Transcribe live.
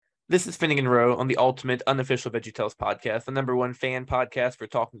This is Finnegan Rowe on the ultimate unofficial VeggieTales podcast, the number one fan podcast for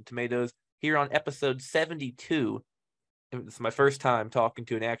Talking Tomatoes, here on episode 72. This is my first time talking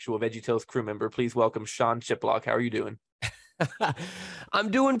to an actual VeggieTales crew member. Please welcome Sean Chiplock. How are you doing?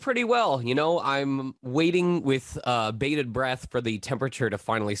 I'm doing pretty well. You know, I'm waiting with bated breath for the temperature to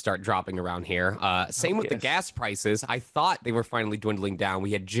finally start dropping around here. Same with the gas prices. I thought they were finally dwindling down.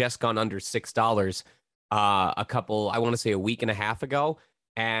 We had just gone under $6 I want to say a week and a half ago.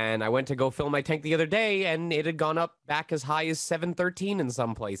 And I went to go fill my tank the other day, and it had gone up back as high as $7.13 in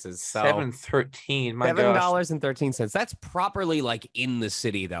some places. So $7.13, my gosh. $7.13. That's properly like in the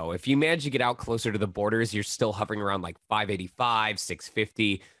city, though. If you manage to get out closer to the borders, you're still hovering around like $5.85,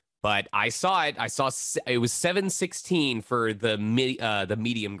 $6.50. But I saw it. It was $7.16 for the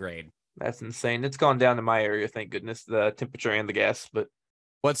medium grade. That's insane. It's gone down in my area, thank goodness, the temperature and the gas. But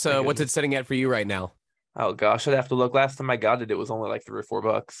what's it sitting at for you right now? Oh gosh, I'd have to look. Last time I got it, it was only like $3 or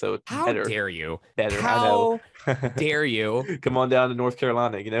 $4. So it's How better. Dare you? Better. How I know. Dare you? Come on down to North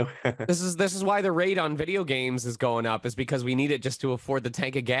Carolina, you know. This is why the rate on video games is going up, is because we need it just to afford the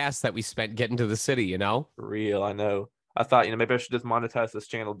tank of gas that we spent getting to the city, you know? For real, I know. I thought, maybe I should just monetize this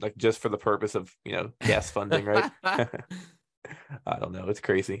channel like just for the purpose of, gas funding, right? I don't know. It's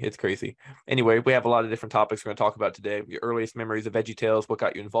crazy. It's crazy. Anyway, we have a lot of different topics we're going to talk about today. Your earliest memories of VeggieTales, what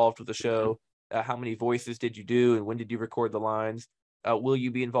got you involved with the show? How many voices did you do, and when did you record the lines? Will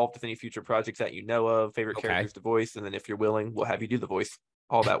you be involved with any future projects that you know of? Favorite characters to voice, and then if you're willing, we'll have you do the voice.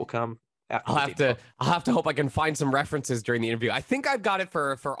 All that will come after. I'll have to hope I can find some references during the interview. I think I've got it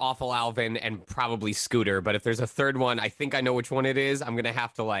for Awful Alvin and probably Scooter, but if there's a third one, I think I know which one it is. I'm gonna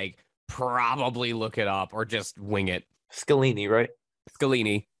have to probably look it up or just wing it. Scallini, right?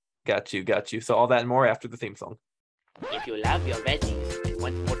 Scallini. Got you. So all that and more after the theme song. If you love your veggies and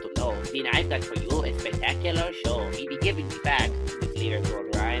want more to know, then I've got for you a spectacular show. We'll be giving you facts with lyrical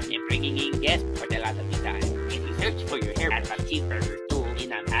rhyme and bringing in guests for the lot of the time. If you search for your hair and some cheeseburgers too,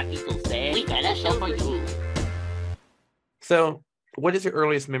 then I'm happy to say we got a show for you. So, what is your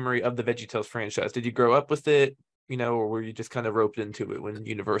earliest memory of the VeggieTales franchise? Did you grow up with it, or were you just kind of roped into it when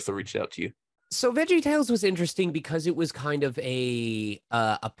Universal reached out to you? So VeggieTales was interesting because it was kind of a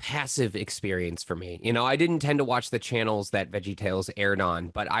passive experience for me. I didn't tend to watch the channels that VeggieTales aired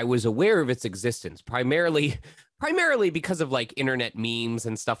on, but I was aware of its existence primarily because of internet memes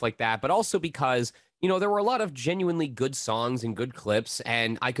and stuff like that, but also because, there were a lot of genuinely good songs and good clips,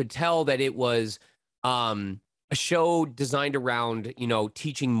 and I could tell that it was a show designed around,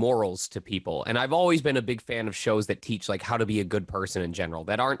 teaching morals to people. And I've always been a big fan of shows that teach how to be a good person in general,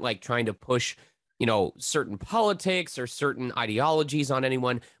 that aren't trying to push, certain politics or certain ideologies on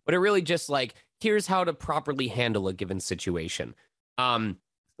anyone, but it really just here's how to properly handle a given situation. And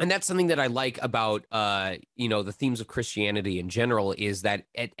that's something that I like about, the themes of Christianity in general, is that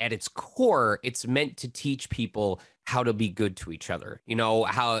at its core, it's meant to teach people how to be good to each other,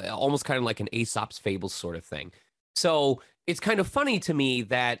 how almost kind of like an Aesop's fables sort of thing. So it's kind of funny to me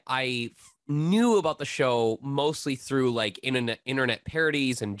that I knew about the show mostly through internet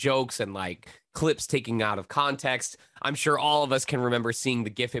parodies and jokes and clips taken out of context. I'm sure all of us can remember seeing the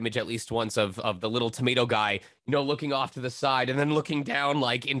GIF image at least once of the little tomato guy, looking off to the side and then looking down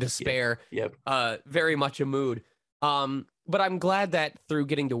in despair. Yep. Very much a mood. But I'm glad that through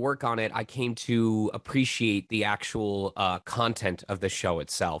getting to work on it, I came to appreciate the actual content of the show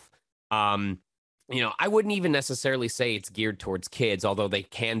itself. I wouldn't even necessarily say it's geared towards kids, although they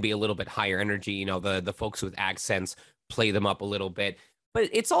can be a little bit higher energy. The folks with accents play them up a little bit. But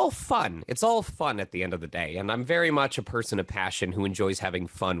it's all fun. It's all fun at the end of the day. And I'm very much a person of passion who enjoys having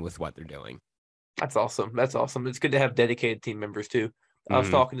fun with what they're doing. That's awesome. It's good to have dedicated team members, too. I was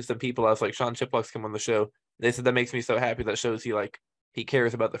talking to some people. I was like, Sean Chiplock's come on the show. They said that makes me so happy. That shows he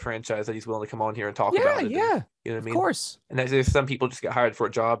cares about the franchise, that he's willing to come on here and talk about it. Yeah, you know what I mean? Of course. And there's some people just get hired for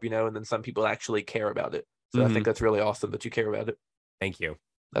a job, and then some people actually care about it. So I think that's really awesome that you care about it. Thank you.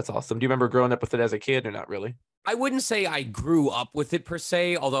 That's awesome. Do you remember growing up with it as a kid or not really? I wouldn't say I grew up with it per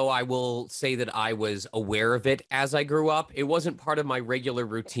se, although I will say that I was aware of it as I grew up. It wasn't part of my regular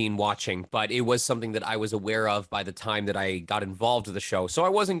routine watching, but it was something that I was aware of by the time that I got involved with the show. So I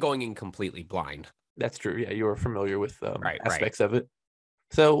wasn't going in completely blind. That's true. Yeah, you were familiar with aspects right. of it.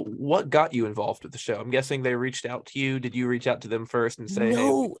 So what got you involved with the show? I'm guessing they reached out to you. Did you reach out to them first and say,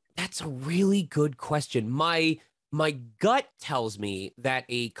 No, hey? That's a really good question. My gut tells me that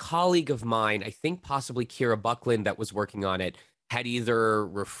a colleague of mine, I think possibly Kira Buckland, that was working on it, had either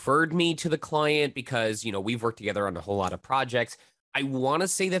referred me to the client because, we've worked together on a whole lot of projects. I want to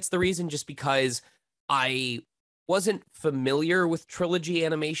say that's the reason, just because I wasn't familiar with trilogy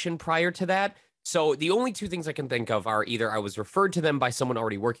animation prior to that. So the only two things I can think of are either I was referred to them by someone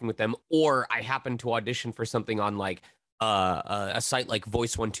already working with them, or I happened to audition for something on like a site like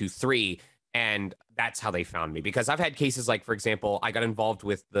Voice123, and that's how they found me. Because I've had cases like, for example, I got involved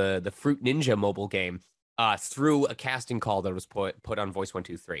with the Fruit Ninja mobile game through a casting call that was put on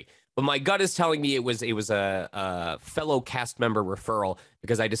Voice123. But my gut is telling me it was a fellow cast member referral,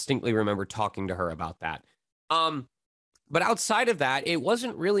 because I distinctly remember talking to her about that. But outside of that, it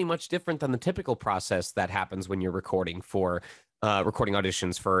wasn't really much different than the typical process that happens when you're recording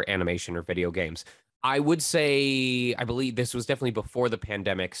auditions for animation or video games. I would say, I believe this was definitely before the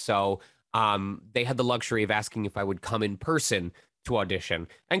pandemic, so they had the luxury of asking if I would come in person to audition,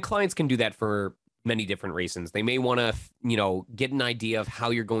 and clients can do that for many different reasons. They may want to, get an idea of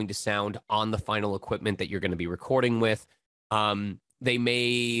how you're going to sound on the final equipment that you're going to be recording with. They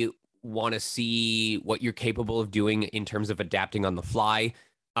may want to see what you're capable of doing in terms of adapting on the fly,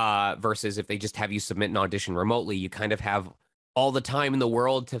 versus if they just have you submit an audition remotely, you kind of have all the time in the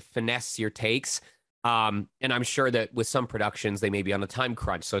world to finesse your takes. And I'm sure that with some productions, they may be on a time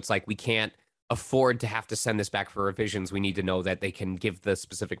crunch. So it's like, we can't afford to have to send this back for revisions. We need to know that they can give the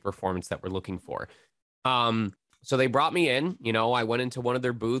specific performance that we're looking for. So they brought me in, I went into one of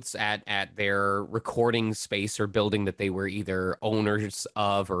their booths at their recording space or building that they were either owners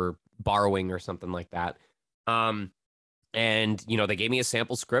of or borrowing or something like that. And, they gave me a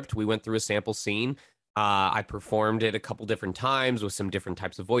sample script. We went through a sample scene. I performed it a couple different times with some different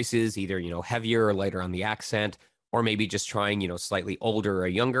types of voices, either, heavier or lighter on the accent, or maybe just trying, slightly older or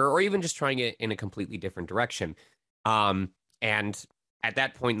younger, or even just trying it in a completely different direction. And at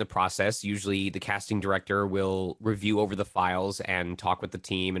that point in the process, usually the casting director will review over the files and talk with the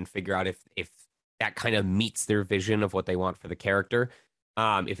team and figure out if that kind of meets their vision of what they want for the character.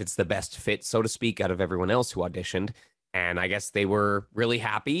 If it's the best fit, so to speak, out of everyone else who auditioned. And I guess they were really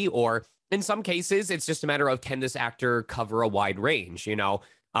happy, or in some cases, it's just a matter of, can this actor cover a wide range?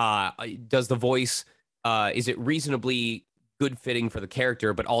 Does the voice, is it reasonably good fitting for the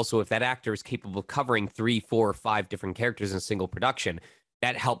character? But also, if that actor is capable of covering 3, 4, 5 different characters in a single production,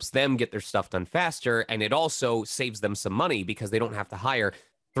 that helps them get their stuff done faster. And it also saves them some money, because they don't have to hire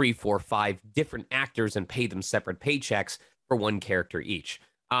 3, 4, 5 different actors and pay them separate paychecks for one character each.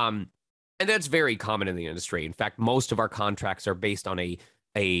 And that's very common in the industry. In fact, most of our contracts are based on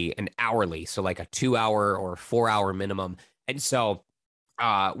an hourly, so like a 2-hour or 4-hour minimum. And so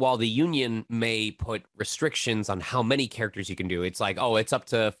while the union may put restrictions on how many characters you can do, it's like, oh, it's up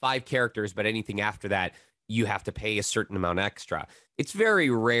to 5 characters, but anything after that, you have to pay a certain amount extra. It's very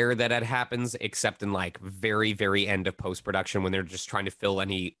rare that it happens, except in like very, very end of post-production, when they're just trying to fill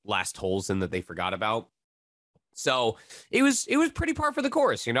any last holes in that they forgot about. So it was pretty par for the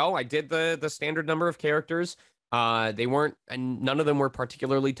course. I did the standard number of characters. They weren't, and none of them were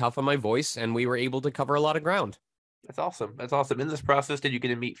particularly tough on my voice, and we were able to cover a lot of ground. That's awesome. That's awesome. In this process, did you get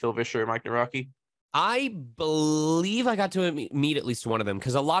to meet Phil Vischer and Mike Naraki? I believe I got to meet at least one of them,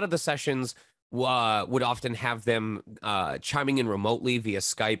 because a lot of the sessions would often have them chiming in remotely via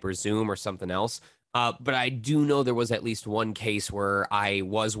Skype or Zoom or something else. But I do know there was at least one case where I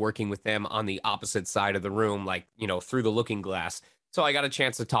was working with them on the opposite side of the room, like, through the looking glass. So I got a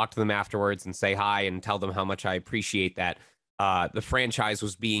chance to talk to them afterwards and say hi and tell them how much I appreciate that the franchise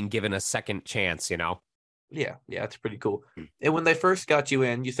was being given a second chance, Yeah, it's pretty cool. And when they first got you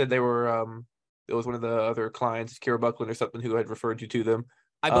in, you said they were it was one of the other clients, Kira Buckland or something, who had referred you to them.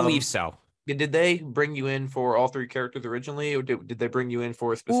 I believe so. Did they bring you in for all 3 characters originally, or did they bring you in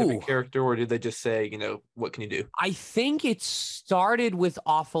for a specific character, or did they just say, what can you do? I think it started with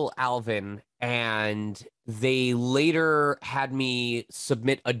Awful Alvin, and they later had me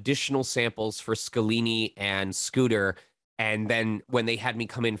submit additional samples for Scallini and Scooter. And then when they had me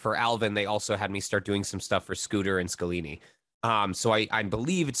come in for Alvin, they also had me start doing some stuff for Scooter and Scallini. So I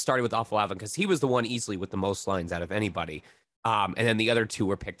believe it started with Awful Alvin, because he was the one easily with the most lines out of anybody. And then the other 2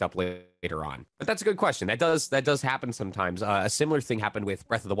 were picked up later on. But that's a good question. That does happen sometimes. A similar thing happened with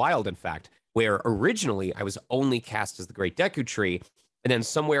Breath of the Wild, in fact, where originally I was only cast as the Great Deku Tree, and then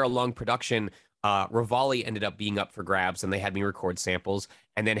somewhere along production, Rivali ended up being up for grabs, and they had me record samples.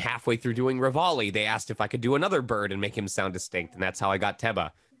 And then halfway through doing Rivali, they asked if I could do another bird and make him sound distinct, and that's how I got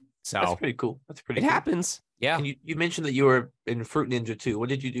Teba. So that's pretty cool. It happens. Yeah. And you mentioned that you were in Fruit Ninja too. What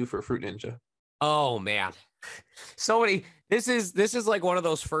did you do for Fruit Ninja? Oh man, so many. This is like one of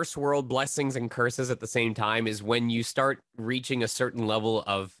those first world blessings and curses at the same time, is when you start reaching a certain level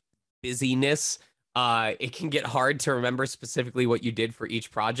of busyness, it can get hard to remember specifically what you did for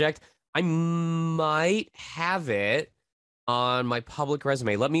each project. I might have it on my public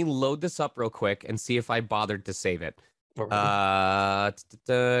resume. Let me load this up real quick and see if I bothered to save it.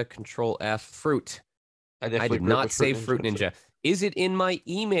 Control F, fruit. I I definitely did grew up not with Fruit save Fruit so- Ninja. Is it in my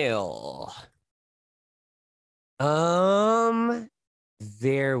email? There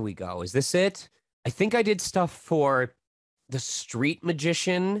we go. Is this it? I think I did stuff for the Street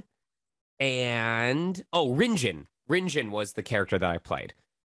Magician and Rinjin. Rinjin was the character that I played.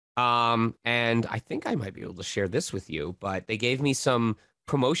 And I think I might be able to share this with you, but they gave me some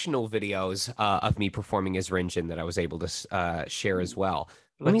promotional videos of me performing as Rinjin that I was able to share as well.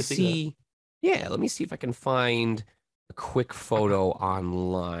 I'd Let like me to see that. see. Yeah, let me see if I can find a quick photo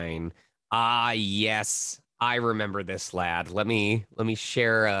online. Ah, yes. I remember this lad. Let me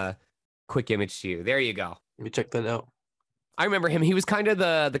share a quick image to you. There you go. Let me check that out. I remember him. He was kind of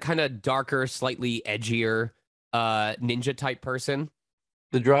the kind of darker, slightly edgier ninja type person.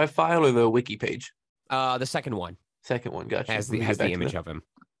 The drive file or the wiki page? The second one Second one, gotcha. has Let me get back the to image that. of him.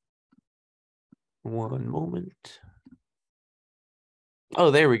 One moment. Oh,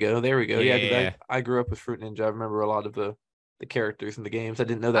 there we go. There we go. Yeah, 'cause Yeah. I grew up with Fruit Ninja. I remember a lot of the characters in the games. I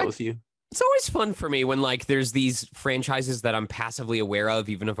didn't know that was you. It's always fun for me when like there's these franchises that I'm passively aware of,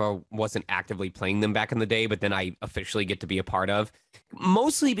 even if I wasn't actively playing them back in the day, but then I officially get to be a part of.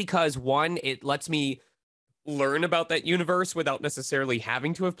 Mostly because one, it lets me learn about that universe without necessarily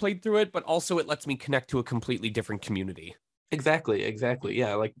having to have played through it, but also it lets me connect to a completely different community. Exactly, exactly.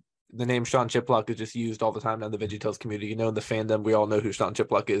 Yeah, like the name Sean Chiplock is just used all the time now in the VeggieTales community. You know, in the fandom, we all know who Sean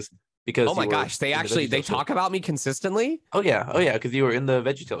Chiplock is because Oh my you were gosh, they in the actually they VeggieTales show. talk about me consistently. Oh yeah, because you were in the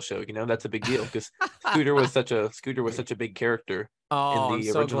VeggieTales show. You know, that's a big deal because Scooter was such a big character in Oh, I'm the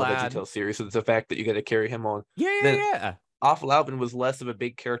so original glad. VeggieTales series. So it's the fact that you got to carry him on. Yeah, Then yeah, yeah. Awful Alvin was less of a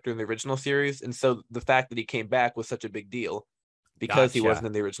big character in the original series, and so the fact that he came back was such a big deal because he wasn't Gotcha.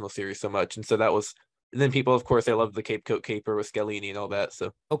 in the original series so much, and so that was. And then people, of course, they loved the Cape Coat Caper with Scallini and all that.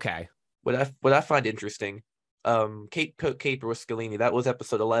 So Okay. what I find interesting, Cape Coat Caper with Scalini, that was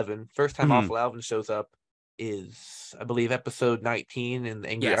episode 11. First time Mhm. Awful Alvin shows up is, I believe, episode 19 in the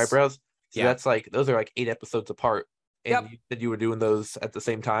Angry Yes. Eyebrows. So Yeah. that's like those are like 8 episodes apart. And Yep. you said you were doing those at the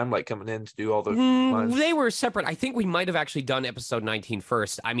same time, like coming in to do all the lines. They were separate. I think we might have actually done episode 19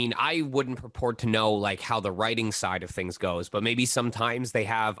 first. I mean, I wouldn't purport to know like how the writing side of things goes, but maybe sometimes they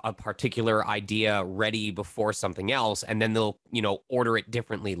have a particular idea ready before something else, and then they'll, order it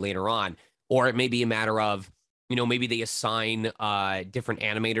differently later on. Or it may be a matter of, maybe they assign different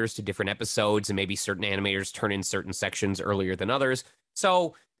animators to different episodes, and maybe certain animators turn in certain sections earlier than others.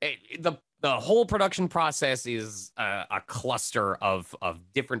 So the whole production process is a cluster of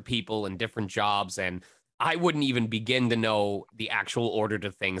different people and different jobs, and I wouldn't even begin to know the actual order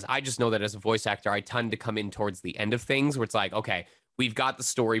to things. I just know that as a voice actor, I tend to come in towards the end of things where it's like, okay, we've got the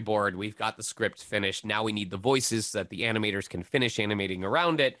storyboard, we've got the script finished. Now we need the voices so that the animators can finish animating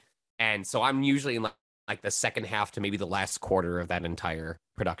around it. And so I'm usually in like the second half to maybe the last quarter of that entire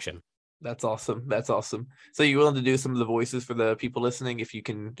production. That's awesome. That's awesome. So you willing to do some of the voices for the people listening if you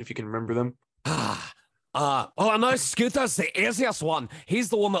can remember them? I know Scooter's the easiest one. He's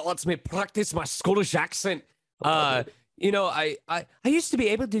the one that lets me practice my Scottish accent. I used to be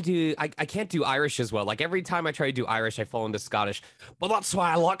able to do, I can't do Irish as well. Like every time I try to do Irish, I fall into Scottish. But that's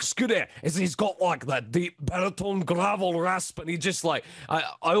why I like Scooter, is he's got like that deep baritone gravel rasp, and he just like, I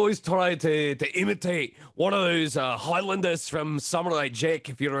always try to imitate one of those Highlanders from Samurai Jack,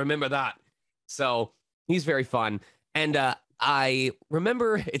 if you remember that. So he's very fun. And I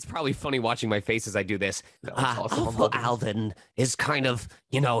remember, it's probably funny watching my face as I do this. No, it's awesome. I'm Awful loving this. Alvin is kind of,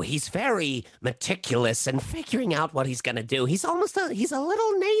 he's very meticulous and figuring out what he's going to do. He's a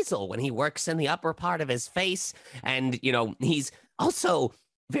little nasal when he works in the upper part of his face. And, he's also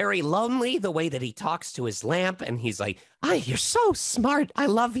very lonely the way that he talks to his lamp. And he's like, you're so smart. I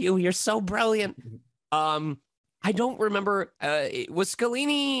love you. You're so brilliant. I don't remember. Was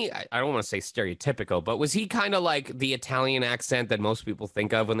Scalini, I don't want to say stereotypical, but was he kind of like the Italian accent that most people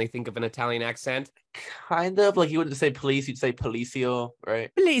think of when they think of an Italian accent? Kind of like you wouldn't say police, you'd say policio, right?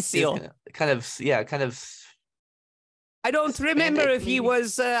 Felicio. Yeah, kind of. I don't remember Hispanic, if he maybe?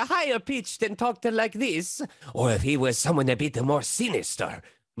 was higher pitched and talked like this, or if he was someone a bit more sinister.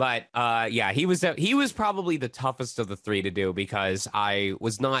 But yeah, he was probably the toughest of the three to do because I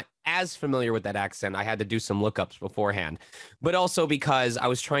was not as familiar with that accent. I had to do some lookups beforehand, but also because I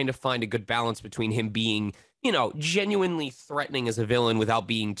was trying to find a good balance between him being, genuinely threatening as a villain without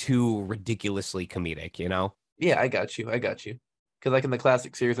being too ridiculously comedic, Yeah, I got you. Because like in the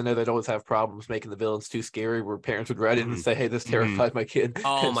classic series, I know they'd always have problems making the villains too scary, where parents would write in and say, "Hey, this terrified my kid."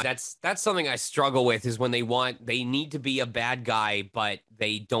 Oh my, that's something I struggle with is when they need to be a bad guy, but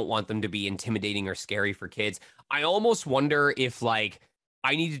they don't want them to be intimidating or scary for kids. I almost wonder if like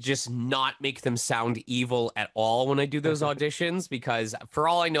I need to just not make them sound evil at all when I do those auditions, because for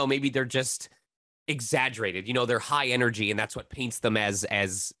all I know, maybe they're just exaggerated. They're high energy, and that's what paints them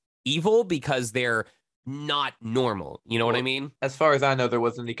as evil because they're not normal. You know what I mean? As far as I know, there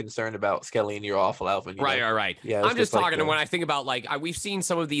wasn't any concern about Scallini or Awful Alvin. Right. Yeah, I'm just talking, and when I think about we've seen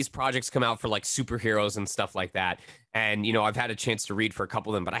some of these projects come out for like superheroes and stuff like that, and I've had a chance to read for a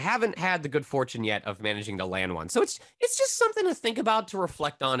couple of them, but I haven't had the good fortune yet of managing to land one. So it's just something to think about, to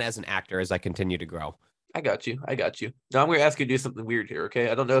reflect on as an actor as I continue to grow. I got you. Now I'm going to ask you to do something weird here, okay?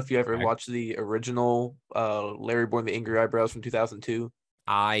 I don't know if you ever watched the original Larry Boy and the Angry Eyebrows from 2002.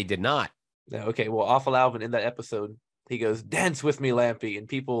 I did not. No, okay. Well, Awful Alvin in that episode, he goes, "Dance with me, Lampy," and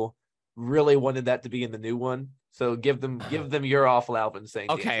people really wanted that to be in the new one. So give them your Awful Alvin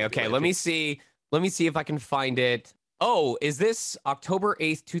saying. Okay. Let me see if I can find it. Oh, is this October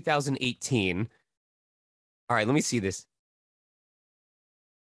 8th, 2018? All right, let me see this.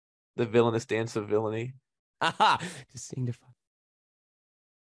 The villainous dance of villainy. Aha! Just sing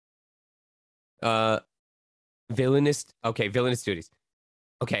the villainous. Okay, villainous duties.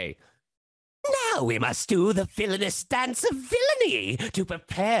 Okay. Now we must do the villainous dance of villainy to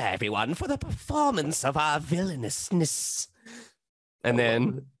prepare everyone for the performance of our villainousness. And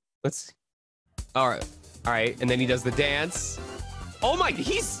then let's see. All right, and then he does the dance. Oh my,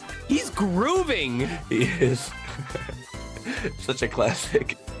 he's grooving. He is. Such a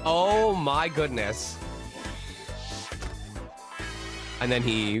classic. Oh my goodness. And then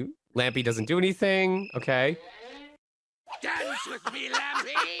Lampy doesn't do anything. Okay. Dance with me,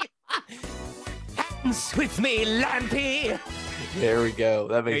 Lampy! Dance with me, Lampy! There we go.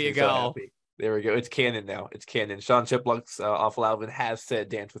 That makes there you me go. so happy. There we go. It's canon now. It's canon. Sean Chiplock's Awful Alvin has said,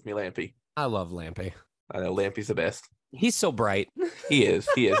 "Dance with me, Lampy." I love Lampy. I know Lampy's the best. He's so bright. He is.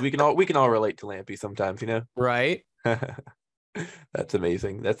 We can all relate to Lampy sometimes, Right? That's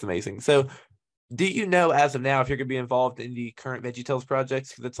amazing. So, do you know as of now if you're going to be involved in the current VeggieTales projects?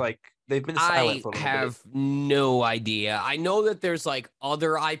 Because it's like they've been silent for a little have no idea. I know that there's like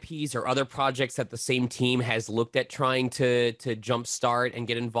other IPs or other projects that the same team has looked at trying to jumpstart and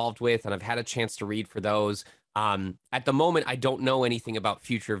get involved with, and I've had a chance to read for those. At the moment, I don't know anything about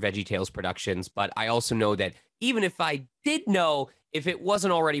future VeggieTales productions, but I also know that even if I did know, if it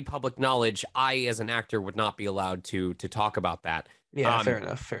wasn't already public knowledge, I, as an actor, would not be allowed to talk about that. Yeah, fair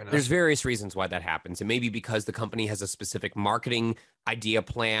enough. There's various reasons why that happens. It may be because the company has a specific marketing idea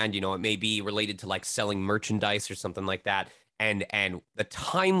planned. It may be related to like selling merchandise or something like that. And the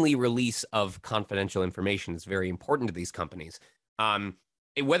timely release of confidential information is very important to these companies.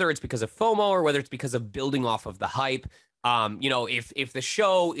 Whether it's because of FOMO or whether it's because of building off of the hype. If the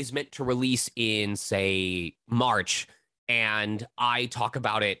show is meant to release in, say, March, and I talk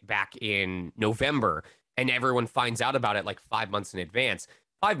about it back in November, and everyone finds out about it like 5 months in advance.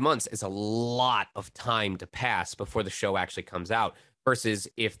 5 months is a lot of time to pass before the show actually comes out, versus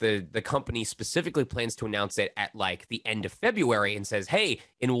if the company specifically plans to announce it at like the end of February and says, hey,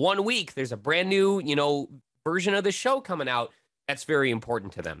 in 1 week, there's a brand new, version of the show coming out. That's very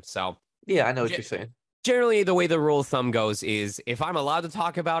important to them. So yeah, I know what you're saying. Generally, the way the rule of thumb goes is if I'm allowed to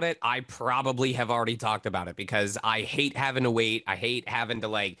talk about it, I probably have already talked about it, because I hate having to wait. I hate having to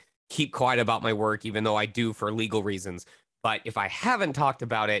like keep quiet about my work, even though I do for legal reasons. But if I haven't talked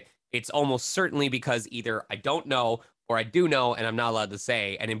about it, it's almost certainly because either I don't know or I do know and I'm not allowed to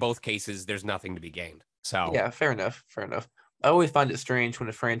say. And in both cases, there's nothing to be gained. So yeah, fair enough. I always find it strange when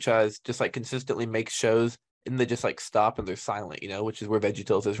a franchise just like consistently makes shows and they just like stop and they're silent, which is where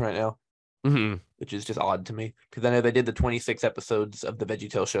VeggieTales is right now. Mm-hmm. Which is just odd to me, because I know they did the 26 episodes of the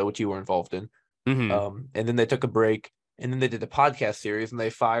VeggieTales show, which you were involved in. Mm-hmm. And then they took a break, and then they did a podcast series, and they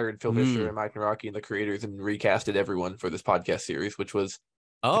fired Phil Vischer and Mike Naraki and the creators and recasted everyone for this podcast series, which was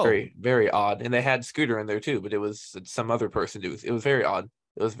very, very odd. And they had Scooter in there too, but it was some other person. It was very odd.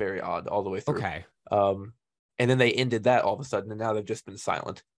 It was very odd all the way through. Okay. And then they ended that all of a sudden, and now they've just been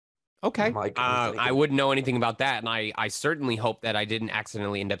silent. Okay. I wouldn't know anything about that, and I certainly hope that I didn't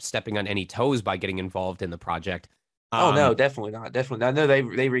accidentally end up stepping on any toes by getting involved in the project. Oh no, definitely not. Definitely not. I know they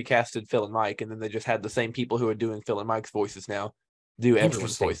recasted Phil and Mike, and then they just had the same people who are doing Phil and Mike's voices now do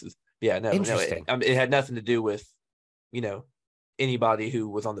everyone's voices. Yeah, no, it had nothing to do with, anybody who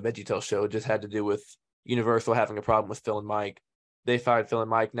was on the VeggieTales show. It just had to do with Universal having a problem with Phil and Mike. They fired Phil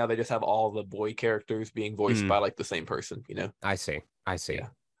and Mike. Now they just have all the boy characters being voiced by like the same person. I see. Yeah.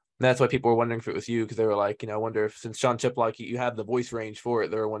 And that's why people were wondering if it was you, because they were like, I wonder if, since Sean Chiplock, you have the voice range for it,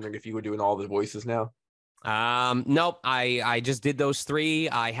 they were wondering if you were doing all the voices now. Nope. I just did those 3.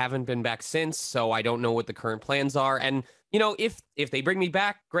 I haven't been back since, so I don't know what the current plans are. And if they bring me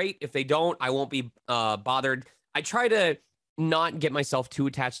back, great. If they don't, I won't be bothered. I try to not get myself too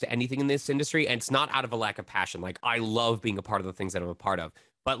attached to anything in this industry. And it's not out of a lack of passion. Like, I love being a part of the things that I'm a part of.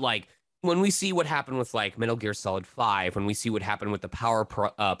 But like, when we see what happened with like Metal Gear Solid 5, when we see what happened with the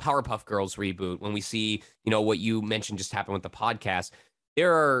Powerpuff Girls reboot, when we see, what you mentioned just happened with the podcast,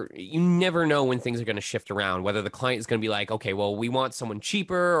 you never know when things are going to shift around, whether the client is going to be like, okay, well, we want someone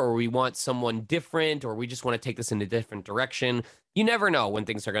cheaper, or we want someone different, or we just want to take this in a different direction. You never know when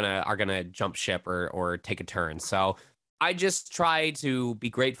things are gonna jump ship or take a turn. So I just try to be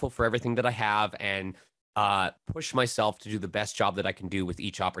grateful for everything that I have and push myself to do the best job that I can do with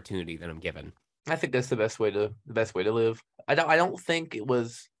each opportunity that I'm given. I think that's the best way to live. I don't think it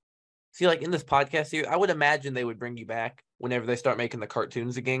was. See, like in this podcast here, I would imagine they would bring you back whenever they start making the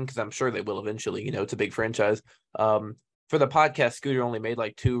cartoons again, because I'm sure they will eventually. It's a big franchise. For the podcast, Scooter only made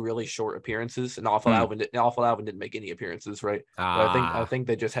like 2 really short appearances, and Awful Alvin didn't make any appearances, right? But I think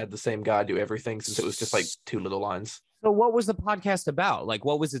they just had the same guy do everything, since it was just like 2 little lines. So what was the podcast about? Like,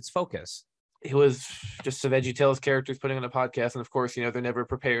 what was its focus? It was just the VeggieTales characters putting on a podcast, and of course, they're never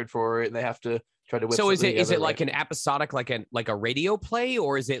prepared for it, and they have to try to whip. So is it together, like an episodic, like a radio play,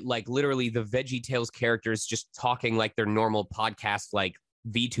 or is it like literally the VeggieTales characters just talking like their normal podcast, like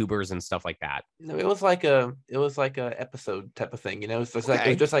VTubers and stuff like that? No, it was like a episode type of thing. It was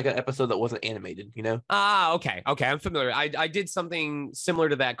just like an episode that wasn't animated. Okay, I'm familiar. I did something similar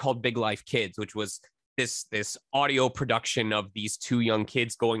to that called Big Life Kids, which was this audio production of these 2 young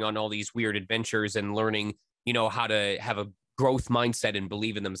kids going on all these weird adventures and learning, how to have a growth mindset and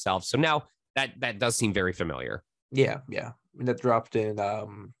believe in themselves. So now that does seem very familiar. Yeah. And that dropped in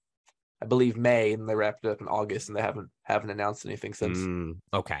I believe May, and they wrapped it up in August, and they haven't announced anything since.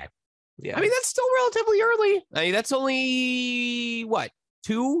 Okay. Yeah. I mean, that's still relatively early. I mean, that's only what,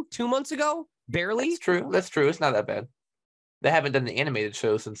 2 months ago? Barely. That's true. It's not that bad. They haven't done an animated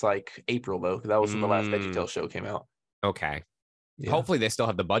show since like April, though, because that was when the last VeggieTales show came out. Okay. Yeah. Hopefully they still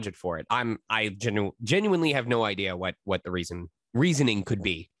have the budget for it. I genuinely have no idea what the reasoning could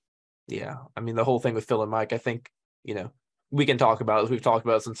be. Yeah. I mean, the whole thing with Phil and Mike, I think, we can talk about, as we've talked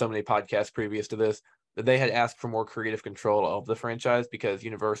about in so many podcasts previous to this, that they had asked for more creative control of the franchise, because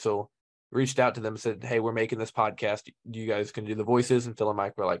Universal reached out to them and said, hey, we're making this podcast. You guys can do the voices. And Phil and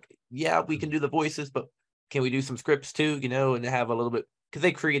Mike were like, yeah, we can do the voices, but can we do some scripts too, and have a little bit, because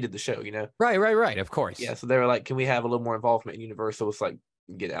they created the show, Right. Of course. Yeah. So they were like, can we have a little more involvement? And Universal was like,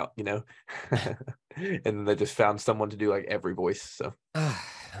 get out, and then they just found someone to do like every voice. So.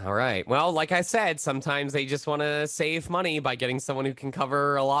 All right. Well, like I said, sometimes they just want to save money by getting someone who can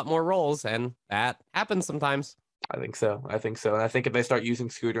cover a lot more roles, and that happens sometimes. I think so. And I think if they start using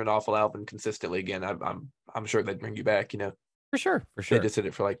Scooter and Awful Alvin consistently again, I'm sure they'd bring you back, For sure. They just did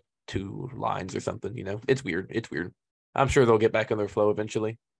it for like 2 lines or something, It's weird. I'm sure they'll get back on their flow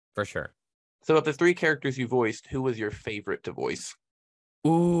eventually. For sure. So of the 3 characters you voiced, who was your favorite to voice?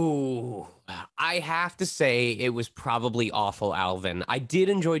 Ooh, I have to say it was probably Awful Alvin. I did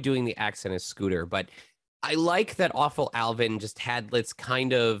enjoy doing the accent as Scooter, but I like that Awful Alvin just had this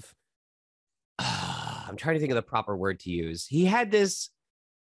kind of, I'm trying to think of the proper word to use. He had this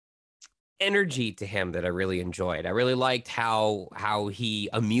energy to him that I really enjoyed. I really liked how he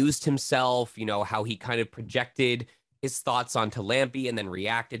amused himself, how he kind of projected his thoughts onto Lampy and then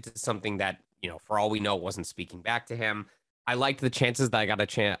reacted to something that, for all we know, wasn't speaking back to him. I liked the chances that I got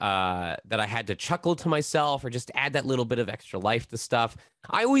that I had to chuckle to myself or just add that little bit of extra life to stuff.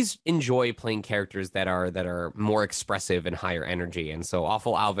 I always enjoy playing characters that are more expressive and higher energy. And so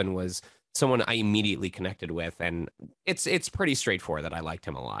Awful Alvin was someone I immediately connected with. And it's pretty straightforward that I liked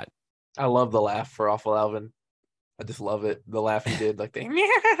him a lot. I love the laugh for Awful Alvin. I just love it. The laugh he did, like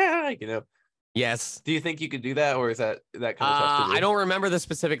the Yes. Do you think you could do that, or is that kind of tough to do? I don't remember the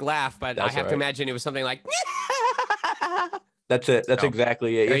specific laugh, but That's I have to imagine it was something like. That's it. That's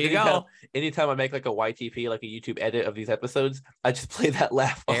exactly it. There you go. Anytime I make like a YTP, like a YouTube edit of these episodes, I just play that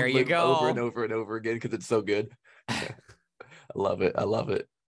laugh there you go. over and over and over again, because it's so good. I love it.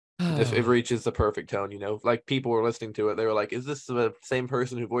 It reaches the perfect tone, Like people were listening to it, they were like, "Is this the same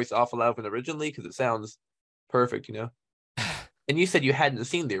person who voiced Awful Alvin originally?" Because it sounds perfect, And you said you hadn't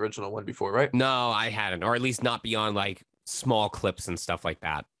seen the original one before, right? No, I hadn't, or at least not beyond like small clips and stuff like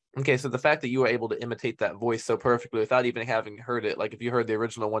that. Okay, so the fact that you were able to imitate that voice so perfectly without even having heard it, like if you heard the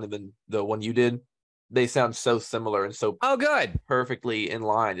original one and then the one you did, they sound so similar and so good, perfectly in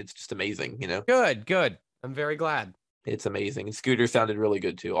line. It's just amazing, Good. I'm very glad. It's amazing. And Scooter sounded really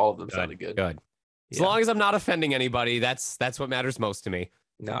good too. All of them sounded good. Good. As long as I'm not offending anybody, that's what matters most to me.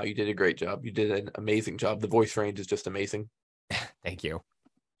 No, you did a great job. You did an amazing job. The voice range is just amazing. Thank you.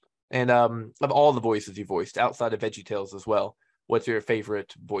 And of all the voices you voiced outside of VeggieTales as well, what's your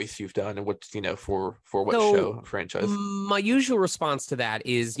favorite voice you've done, and what's for what So, show franchise? My usual response to that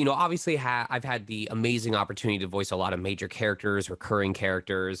is, obviously I've had the amazing opportunity to voice a lot of major characters, recurring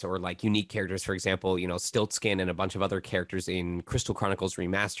characters, or like unique characters. For example, Stiltskin and a bunch of other characters in Crystal Chronicles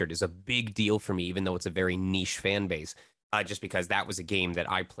Remastered is a big deal for me, even though it's a very niche fan base, just because that was a game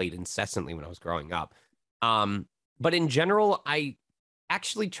that I played incessantly when I was growing up. But in general, I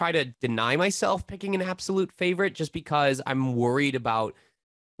actually try to deny myself picking an absolute favorite just because I'm worried about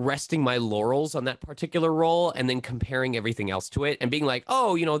resting my laurels on that particular role and then comparing everything else to it and being like,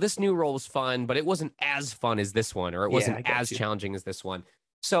 oh, this new role was fun, but it wasn't as fun as this one, or it wasn't as challenging as this one.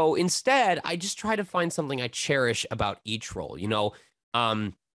 So instead, I just try to find something I cherish about each role.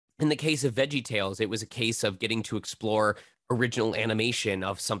 In the case of VeggieTales, it was a case of getting to explore original animation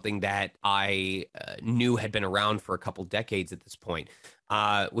of something that I knew had been around for a couple decades at this point.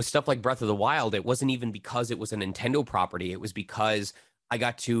 With stuff like Breath of the Wild, it wasn't even because it was a Nintendo property. It was because I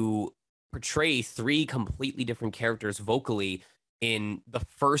got to portray 3 completely different characters vocally in the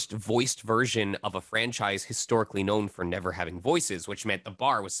first voiced version of a franchise historically known for never having voices, which meant the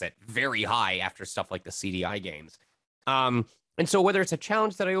bar was set very high after stuff like the CDI games. And so whether it's a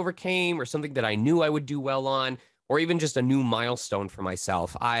challenge that I overcame or something that I knew I would do well on, or even just a new milestone for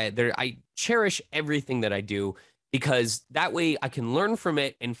myself, I cherish everything that I do, because that way I can learn from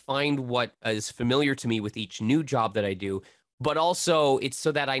it and find what is familiar to me with each new job that I do. But also it's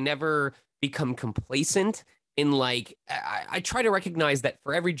so that I never become complacent in I try to recognize that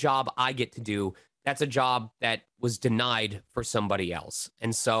for every job I get to do, that's a job that was denied for somebody else.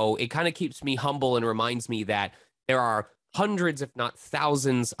 And so it kind of keeps me humble and reminds me that there are hundreds, if not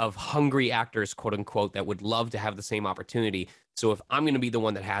thousands, of hungry actors, quote unquote, that would love to have the same opportunity. So if I'm going to be the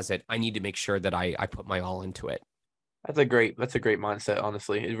one that has it, I need to make sure that I put my all into it. That's a great mindset.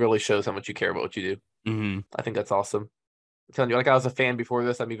 Honestly, it really shows how much you care about what you do. Mm-hmm. I think that's awesome. I'm telling you, I was a fan before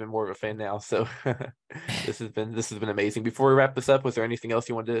this. I'm even more of a fan now. So this has been amazing. Before we wrap this up, was there anything else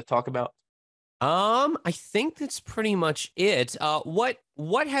you wanted to talk about? I think that's pretty much it.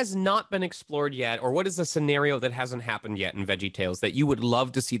 What has not been explored yet, or what is a scenario that hasn't happened yet in VeggieTales that you would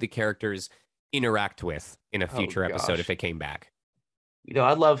love to see the characters interact with in a future episode if it came back?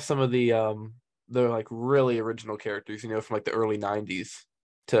 I love some of the like really original characters, from like the early 90s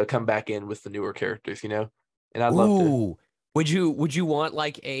to come back in with the newer characters, and I'd love to. Would you want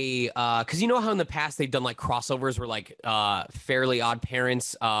like a because how in the past they've done like crossovers where like Fairly Odd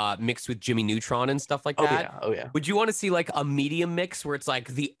Parents mixed with Jimmy Neutron and stuff like that? Oh yeah. Would you want to see like a medium mix where it's like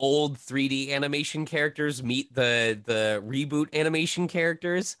the old 3D animation characters meet the reboot animation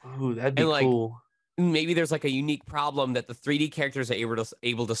characters? Ooh, that'd be cool. Maybe there's like a unique problem that the 3D characters are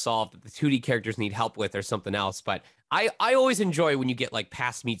able to solve that the 2D characters need help with, or something else. But I always enjoy when you get like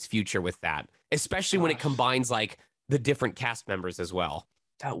past meets future with that, especially when it combines like the different cast members as well.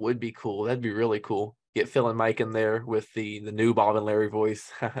 That would be cool. That'd be really cool. Get Phil and Mike in there with the new Bob and Larry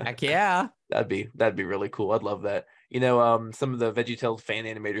voice. Heck yeah. That'd be really cool. I'd love that. Some of the VeggieTales fan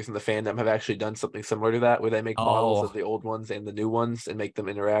animators in the fandom have actually done something similar to that, where they make models of the old ones and the new ones and make them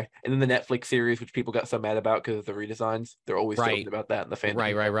interact. And then the Netflix series, which people got so mad about because of the redesigns, they're always joking about that in the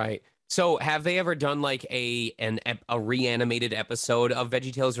fandom. Right. So have they ever done like a reanimated episode of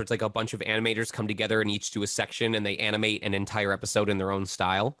VeggieTales where it's like a bunch of animators come together and each do a section and they animate an entire episode in their own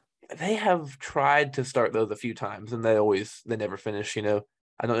style? They have tried to start those a few times and they never finish, I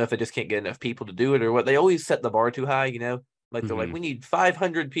don't know if they just can't get enough people to do it or what. They always set the bar too high, like they're like, we need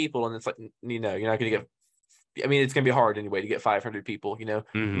 500 people. And it's like, you're not going to get, it's going to be hard anyway to get 500 people,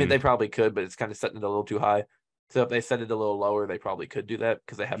 they probably could, but it's kind of setting it a little too high. So if they set it a little lower, they probably could do that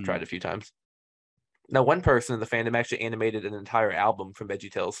because they have tried a few times. Now, one person in the fandom actually animated an entire album from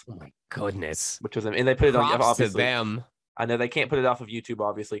VeggieTales. Oh my goodness! Which was, and they put it on. Obviously, to them. I know they can't put it off of YouTube,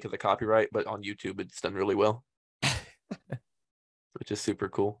 obviously, because of copyright, but on YouTube, it's done really well, which is super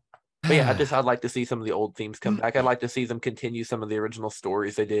cool. But yeah, I'd like to see some of the old themes come back. I'd like to see them continue some of the original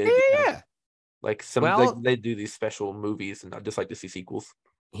stories they did. Yeah. Like they do these special movies, and I'd just like to see sequels.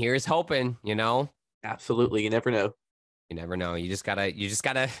 Here's hoping, Absolutely. You never know. You just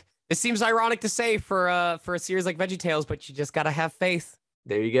gotta it seems ironic to say for a series like VeggieTales, but you just gotta have faith.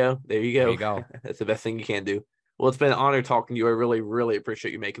 There you go. That's the best thing you can do. Well, it's been an honor talking to you. I really, really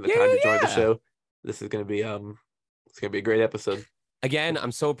appreciate you making the time to join the show. This is gonna be a great episode. Again,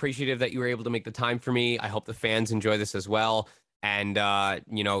 I'm so appreciative that you were able to make the time for me. I hope the fans enjoy this as well. And,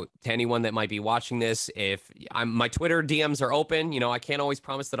 to anyone that might be watching this, my Twitter DMs are open, I can't always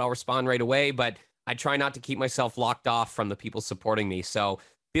promise that I'll respond right away, but I try not to keep myself locked off from the people supporting me. So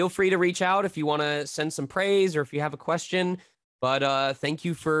feel free to reach out if you want to send some praise or if you have a question. But thank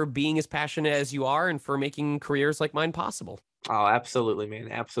you for being as passionate as you are and for making careers like mine possible. Oh, absolutely, man.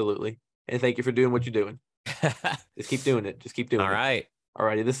 Absolutely. And thank you for doing what you're doing. Just keep doing it. Just keep doing All it. right.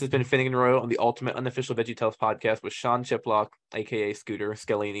 Alrighty, this has been Finnegan Royal on the Ultimate Unofficial VeggieTales podcast with Sean Chiplock, aka Scooter,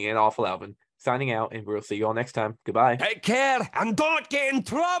 Scallini, and Awful Alvin. Signing out, and we'll see you all next time. Goodbye. Take care and don't get in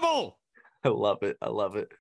trouble. I love it. I love it.